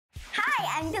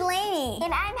I'm Delaney.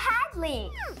 And I'm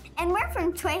Hadley. And we're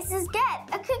from Twice as Good,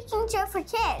 a cooking show for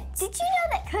kids. Did you know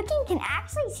that cooking can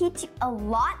actually teach you a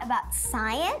lot about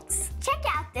science? Check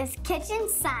out this kitchen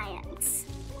science.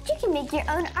 You can make your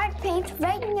own art paint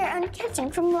right in your own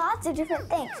kitchen from lots of different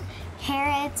things.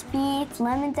 Carrots, beets,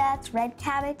 lemon zest, red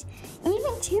cabbage,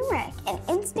 even turmeric and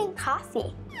instant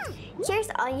coffee. Here's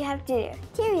all you have to do.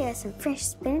 Here we have some fresh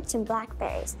spinach and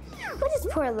blackberries. We'll just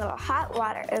pour a little hot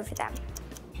water over them.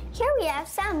 Here we have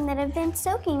some that have been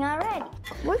soaking already.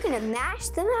 We're gonna mash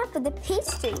them up with a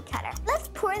pastry cutter. Let's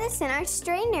pour this in our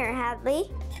strainer,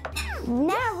 Hadley.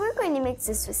 Now we're going to mix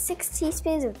this with 6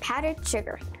 teaspoons of powdered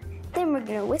sugar. Then we're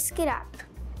gonna whisk it up.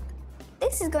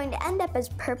 This is going to end up as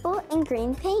purple and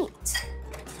green paint.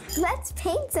 Let's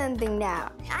paint something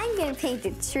now. I'm gonna paint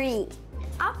a tree.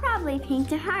 I'll probably paint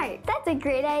a heart. That's a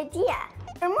great idea.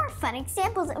 For more fun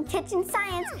examples of kitchen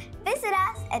science, visit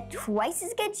us at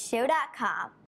twiceasgoodshow.com.